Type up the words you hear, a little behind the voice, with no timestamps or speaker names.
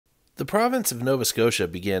The province of Nova Scotia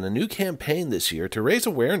began a new campaign this year to raise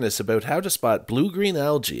awareness about how to spot blue-green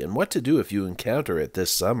algae and what to do if you encounter it this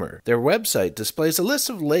summer. Their website displays a list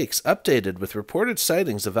of lakes updated with reported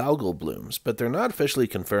sightings of algal blooms, but they're not officially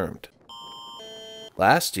confirmed.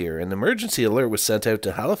 Last year, an emergency alert was sent out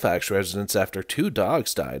to Halifax residents after 2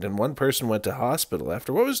 dogs died and 1 person went to hospital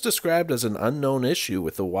after what was described as an unknown issue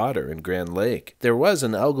with the water in Grand Lake. There was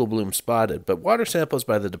an algal bloom spotted, but water samples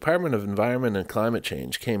by the Department of Environment and Climate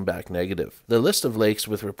Change came back negative. The list of lakes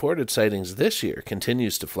with reported sightings this year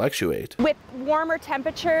continues to fluctuate. With warmer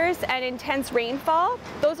temperatures and intense rainfall,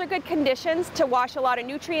 those are good conditions to wash a lot of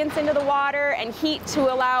nutrients into the water and heat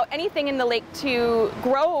to allow anything in the lake to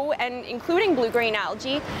grow, and including blue-green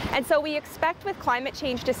algae. And so we expect with climate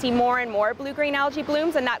change to see more and more blue-green algae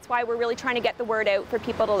blooms, and that's why we're really trying to get the word out for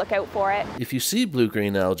people to look out for it. If you see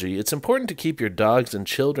blue-green algae, it's important to keep your dogs and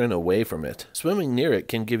children away from it. Swimming near it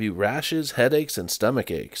can give you rashes, headaches, and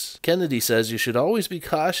stomach aches. Kennedy says you should always be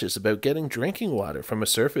cautious about getting drinking water from a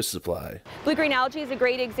surface supply. Blue-green algae is a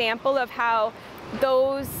great example of how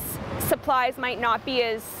those supplies might not be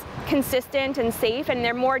as consistent and safe, and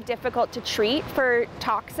they're more difficult to treat for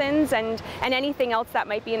toxins and anything else that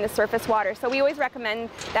might be in the surface water. So we always recommend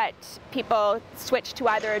that people switch to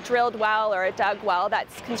either a drilled well or a dug well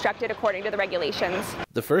that's constructed according to the regulations.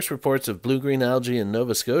 The first reports of blue-green algae in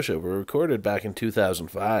Nova Scotia were recorded back in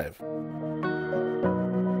 2005.